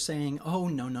Pharisees are saying, oh,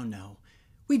 no, no, no.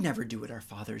 We'd never do what our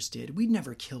fathers did. We'd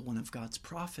never kill one of God's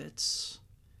prophets.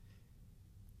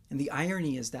 And the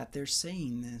irony is that they're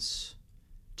saying this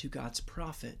to God's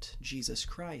prophet, Jesus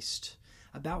Christ,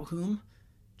 about whom,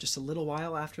 just a little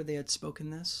while after they had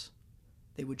spoken this,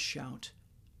 they would shout,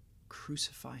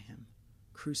 "Crucify him,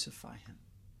 crucify him."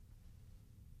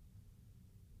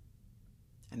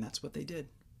 And that's what they did.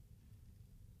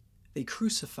 They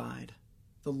crucified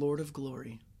the Lord of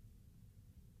glory.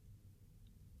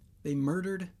 They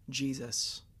murdered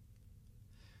Jesus.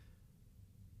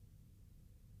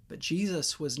 But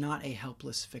Jesus was not a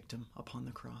helpless victim upon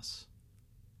the cross.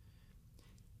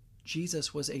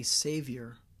 Jesus was a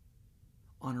Savior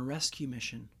on a rescue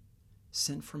mission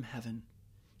sent from heaven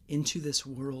into this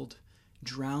world,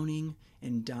 drowning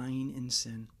and dying in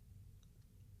sin.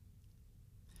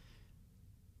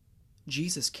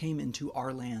 Jesus came into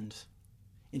our land,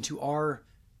 into our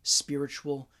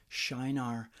spiritual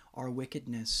Shinar, our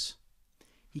wickedness.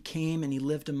 He came and he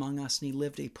lived among us, and he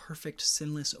lived a perfect,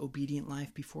 sinless, obedient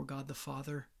life before God the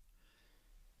Father.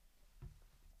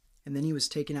 And then he was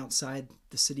taken outside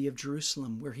the city of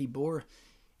Jerusalem, where he bore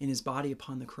in his body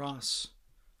upon the cross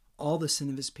all the sin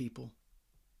of his people,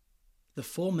 the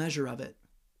full measure of it.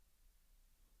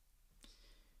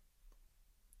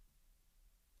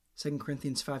 2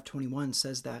 Corinthians 5:21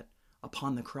 says that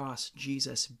upon the cross,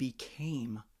 Jesus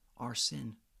became our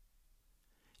sin.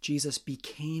 Jesus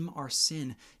became our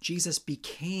sin. Jesus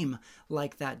became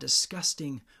like that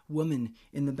disgusting woman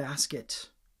in the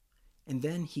basket. And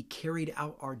then he carried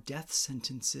out our death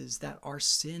sentences that our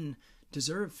sin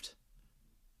deserved.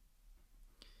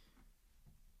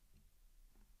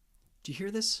 Do you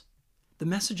hear this? The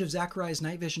message of Zechariah's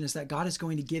night vision is that God is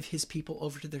going to give his people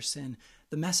over to their sin.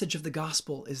 The message of the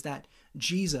gospel is that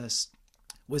Jesus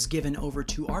was given over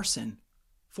to our sin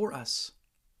for us.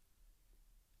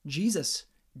 Jesus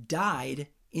died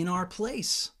in our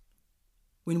place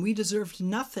when we deserved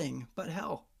nothing but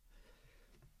hell.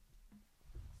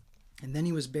 And then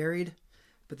he was buried,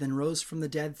 but then rose from the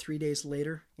dead 3 days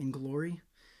later in glory.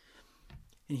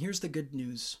 And here's the good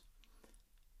news.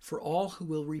 For all who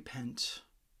will repent,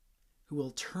 who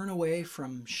will turn away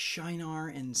from Shinar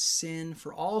and sin,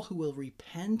 for all who will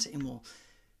repent and will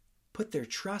put their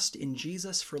trust in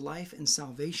Jesus for life and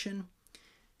salvation,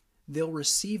 they'll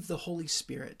receive the Holy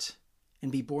Spirit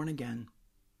and be born again.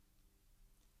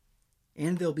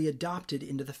 And they'll be adopted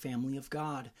into the family of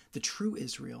God, the true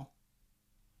Israel.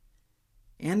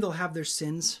 And they'll have their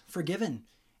sins forgiven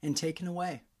and taken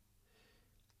away.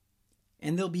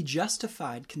 And they'll be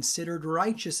justified, considered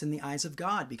righteous in the eyes of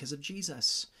God because of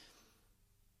Jesus.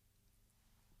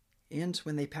 And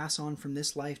when they pass on from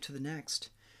this life to the next,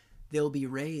 they'll be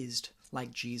raised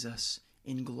like Jesus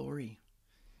in glory,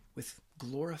 with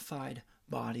glorified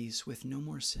bodies, with no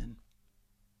more sin.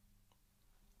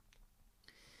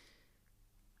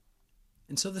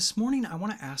 And so this morning, I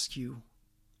want to ask you,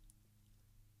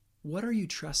 what are you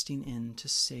trusting in to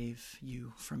save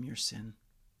you from your sin?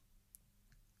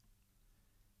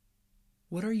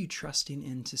 What are you trusting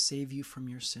in to save you from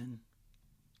your sin?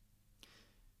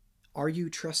 Are you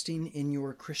trusting in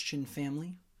your Christian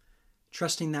family?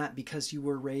 Trusting that because you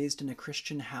were raised in a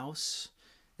Christian house,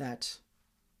 that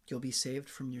you'll be saved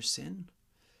from your sin?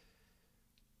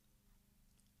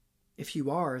 If you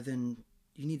are, then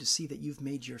you need to see that you've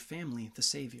made your family the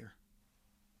Savior.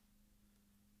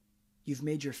 You've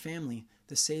made your family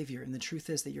the Savior, and the truth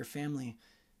is that your family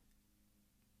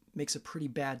makes a pretty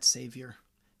bad Savior,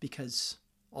 because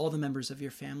all the members of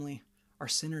your family are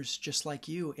sinners just like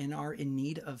you and are in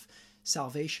need of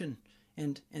salvation.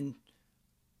 And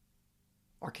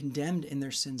are condemned in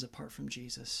their sins apart from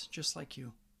Jesus, just like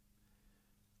you.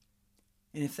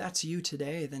 And if that's you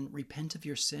today, then repent of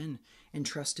your sin and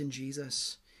trust in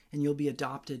Jesus, and you'll be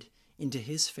adopted into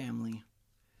his family,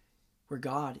 where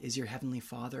God is your heavenly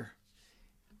Father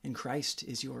and Christ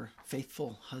is your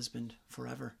faithful husband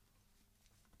forever.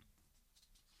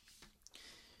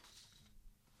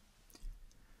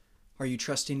 Are you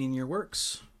trusting in your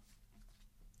works,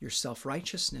 your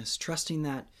self-righteousness, trusting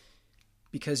that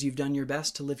because you've done your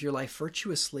best to live your life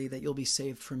virtuously, that you'll be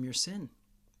saved from your sin?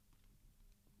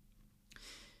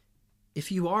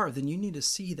 If you are, then you need to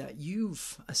see that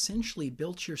you've essentially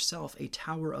built yourself a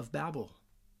Tower of Babel,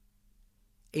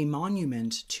 a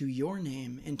monument to your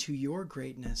name and to your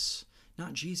greatness,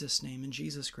 not Jesus' name and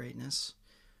Jesus' greatness.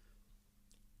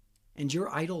 And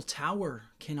your idol tower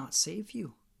cannot save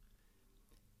you.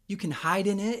 You can hide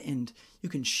in it and you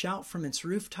can shout from its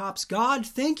rooftops, God,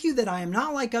 thank you that I am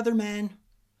not like other men.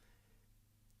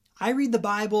 I read the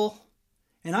Bible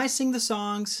and I sing the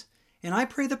songs and I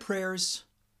pray the prayers.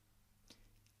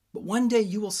 But one day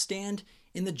you will stand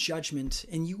in the judgment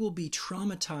and you will be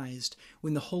traumatized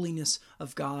when the holiness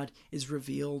of God is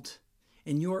revealed,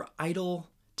 and your idol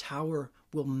tower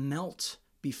will melt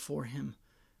before him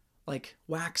like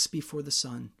wax before the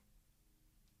sun.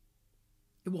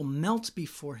 It will melt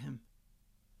before him.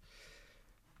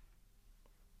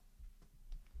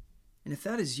 And if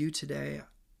that is you today,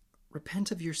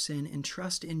 repent of your sin and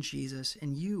trust in Jesus,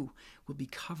 and you will be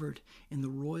covered in the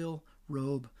royal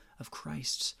robe of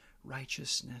Christ's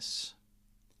righteousness,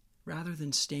 rather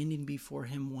than standing before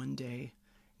him one day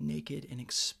naked and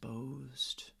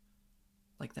exposed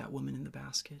like that woman in the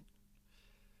basket.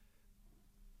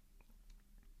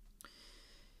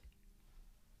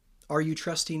 Are you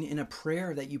trusting in a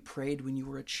prayer that you prayed when you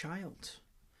were a child?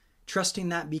 Trusting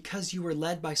that because you were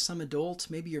led by some adult,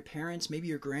 maybe your parents, maybe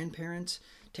your grandparents,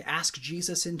 to ask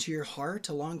Jesus into your heart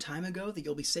a long time ago, that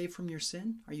you'll be saved from your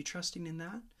sin? Are you trusting in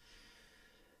that?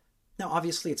 Now,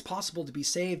 obviously, it's possible to be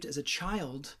saved as a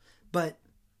child, but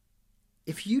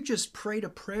if you just prayed a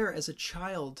prayer as a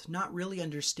child, not really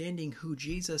understanding who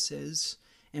Jesus is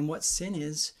and what sin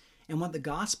is and what the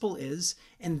gospel is,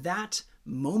 and that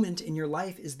moment in your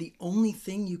life is the only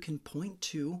thing you can point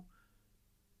to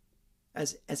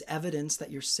as evidence that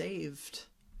you're saved,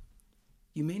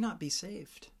 you may not be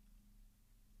saved.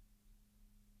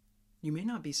 You may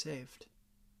not be saved.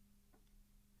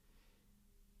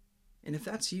 And if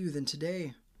that's you, then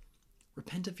today,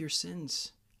 repent of your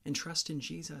sins and trust in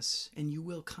Jesus, and you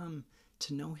will come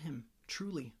to know him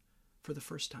truly for the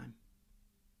first time.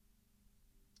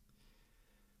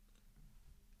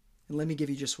 And let me give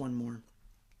you just one more.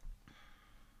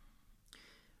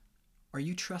 Are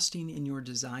you trusting in your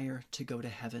desire to go to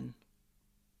heaven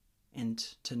and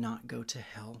to not go to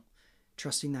hell?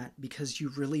 Trusting that because you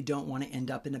really don't want to end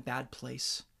up in a bad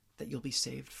place, that you'll be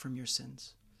saved from your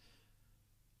sins?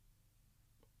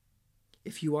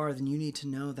 If you are, then you need to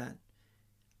know that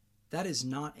that is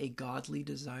not a godly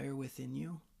desire within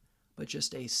you, but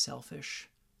just a selfish,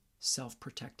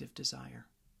 self-protective desire.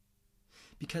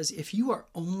 Because if you are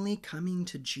only coming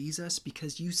to Jesus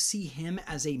because you see him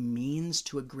as a means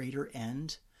to a greater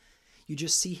end, you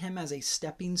just see him as a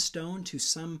stepping stone to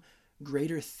some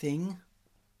greater thing,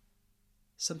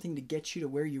 something to get you to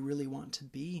where you really want to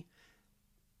be,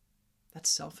 that's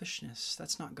selfishness.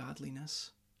 That's not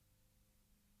godliness.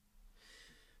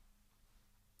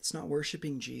 It's not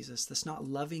worshiping Jesus. That's not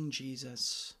loving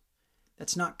Jesus.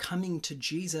 That's not coming to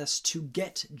Jesus to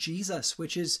get Jesus,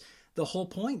 which is the whole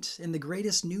point and the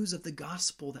greatest news of the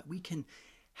gospel, that we can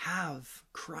have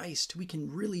Christ. We can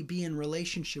really be in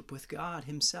relationship with God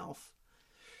himself.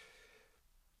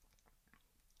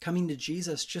 Coming to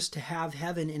Jesus just to have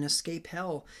heaven and escape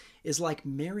hell is like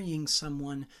marrying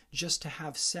someone just to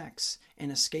have sex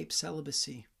and escape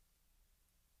celibacy.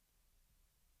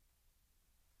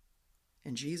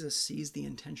 And Jesus sees the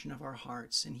intention of our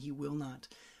hearts, and he will not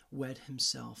wed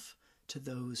himself to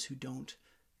those who don't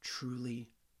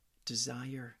truly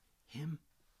desire him.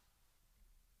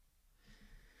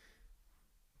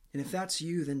 And if that's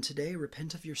you, then today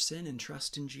repent of your sin and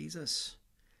trust in Jesus,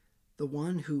 the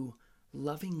one who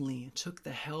lovingly took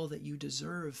the hell that you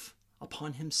deserve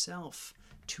upon himself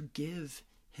to give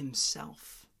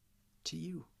himself to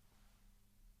you.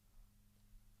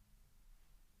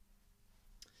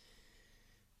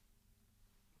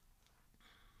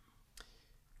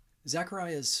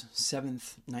 Zechariah's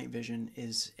seventh night vision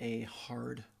is a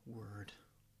hard word.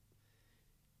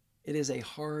 It is a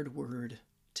hard word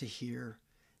to hear,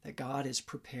 that God is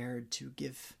prepared to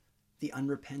give the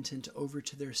unrepentant over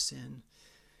to their sin.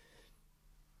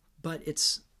 But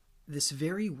it's this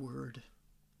very word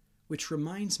which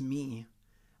reminds me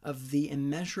of the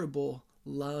immeasurable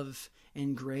love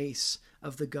and grace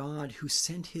of the God who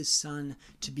sent his Son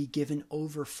to be given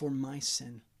over for my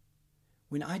sin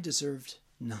when I deserved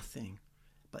nothing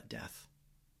but death.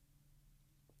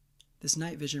 This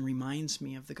night vision reminds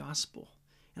me of the gospel,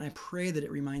 and I pray that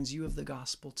it reminds you of the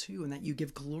gospel too, and that you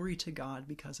give glory to God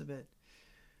because of it.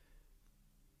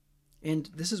 And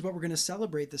this is what we're going to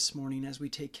celebrate this morning as we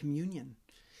take communion.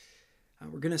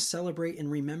 We're going to celebrate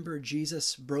and remember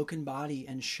Jesus' broken body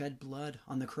and shed blood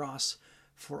on the cross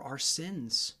for our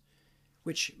sins,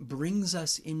 which brings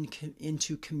us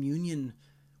into communion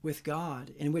with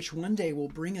God, and which one day will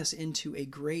bring us into a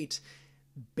great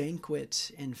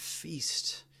banquet and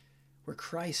feast where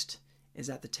Christ is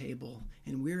at the table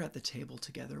and we're at the table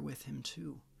together with him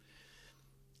too.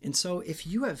 And so if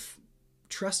you have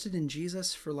trusted in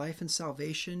Jesus for life and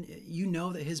salvation, you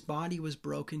know that his body was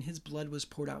broken, his blood was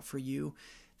poured out for you,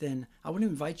 then I want to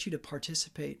invite you to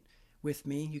participate with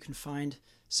me. You can find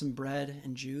some bread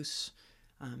and juice.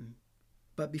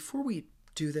 But before we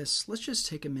do this, let's just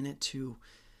take a minute to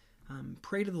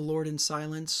pray to the Lord in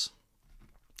silence,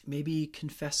 maybe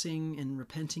confessing and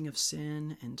repenting of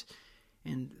sin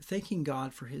and thanking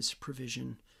God for his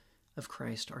provision of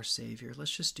Christ our Savior.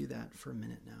 Let's just do that for a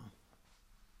minute now.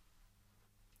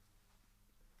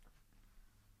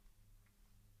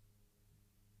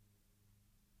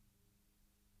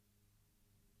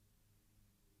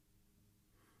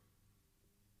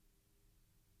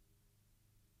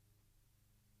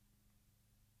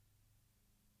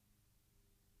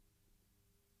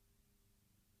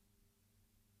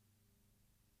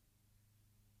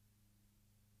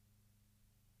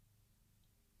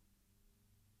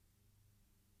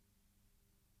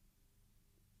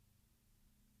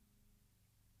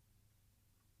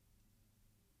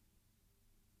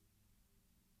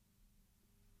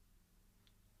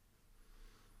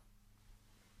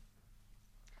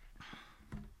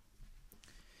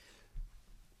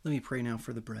 Let me pray now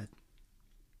for the bread.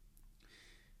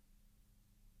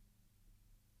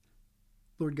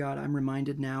 Lord God, I'm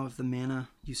reminded now of the manna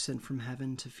you sent from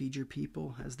heaven to feed your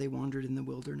people as they wandered in the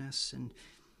wilderness, and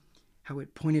how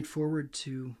it pointed forward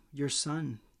to your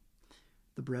Son,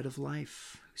 the bread of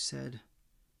life, who said,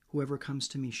 "Whoever comes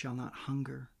to me shall not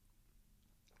hunger."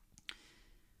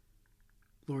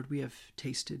 Lord, we have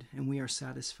tasted and we are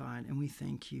satisfied, and we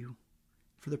thank you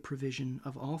for the provision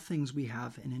of all things we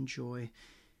have and enjoy,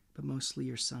 but mostly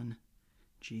your Son,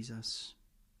 Jesus.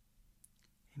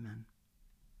 Amen.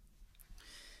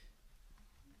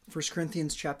 1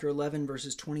 Corinthians chapter 11,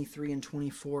 verses 23 and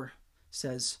 24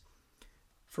 says,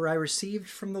 "For I received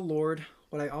from the Lord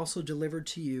what I also delivered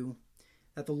to you,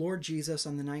 that the Lord Jesus,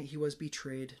 on the night he was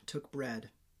betrayed, took bread.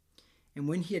 And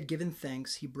when he had given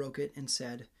thanks, he broke it and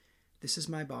said, 'This is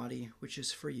my body, which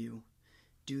is for you.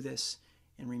 Do this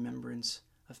in remembrance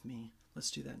of me.'"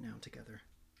 Let's do that now together.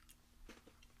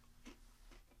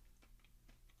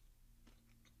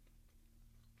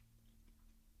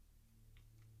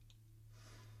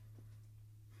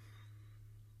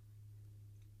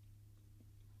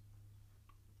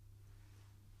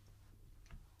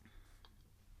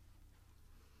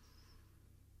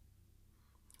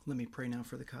 Let me pray now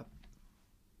for the cup.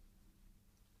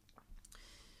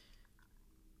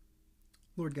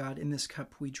 Lord God, in this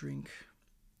cup we drink,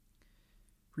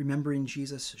 remembering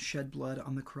Jesus shed blood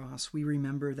on the cross. We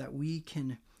remember that we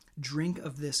can drink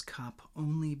of this cup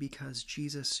only because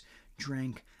Jesus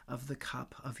drank of the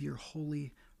cup of your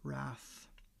holy wrath.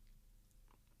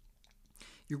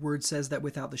 Your word says that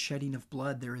without the shedding of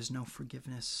blood, there is no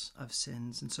forgiveness of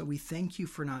sins. And so we thank you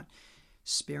for not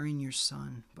sparing your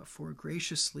Son, but for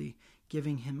graciously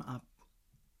giving him up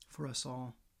for us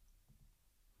all.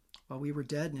 While we were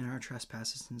dead in our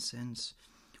trespasses and sins,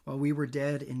 while we were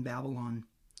dead in Babylon,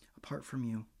 apart from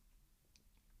you.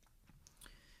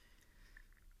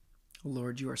 O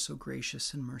Lord, you are so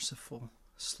gracious and merciful,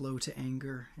 slow to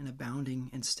anger and abounding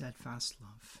in steadfast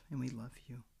love, and we love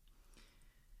you.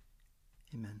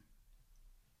 Amen.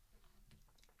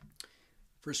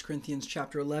 1 Corinthians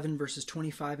chapter 11, verses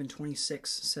 25 and 26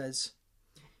 says,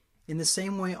 "In the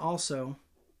same way also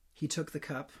he took the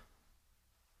cup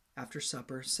after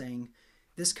supper, saying,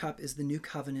 'This cup is the new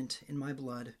covenant in my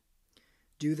blood.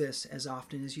 Do this as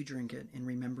often as you drink it in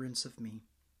remembrance of me.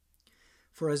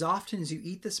 For as often as you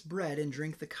eat this bread and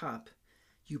drink the cup,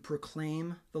 you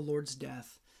proclaim the Lord's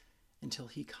death until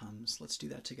he comes.'" Let's do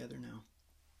that together now.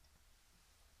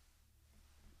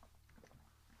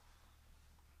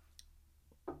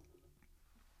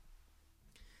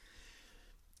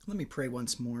 Let me pray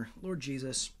once more. Lord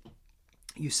Jesus,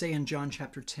 you say in John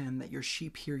chapter 10 that your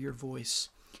sheep hear your voice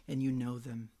and you know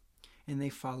them, and they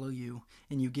follow you,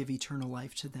 and you give eternal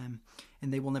life to them,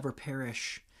 and they will never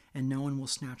perish, and no one will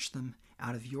snatch them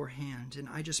out of your hand. And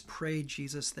I just pray,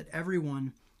 Jesus, that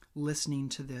everyone listening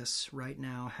to this right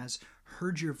now has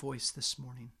heard your voice this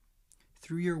morning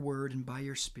through your word and by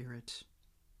your Spirit.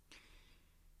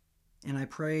 And I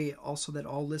pray also that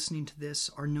all listening to this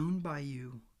are known by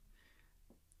you,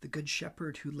 the Good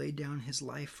Shepherd who laid down his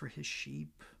life for his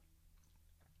sheep.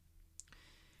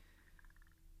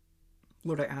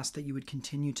 Lord, I ask that you would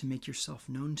continue to make yourself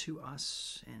known to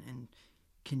us and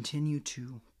continue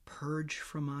to purge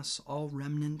from us all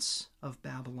remnants of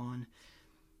Babylon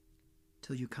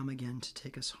till you come again to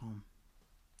take us home.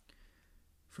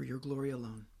 For your glory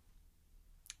alone.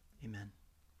 Amen.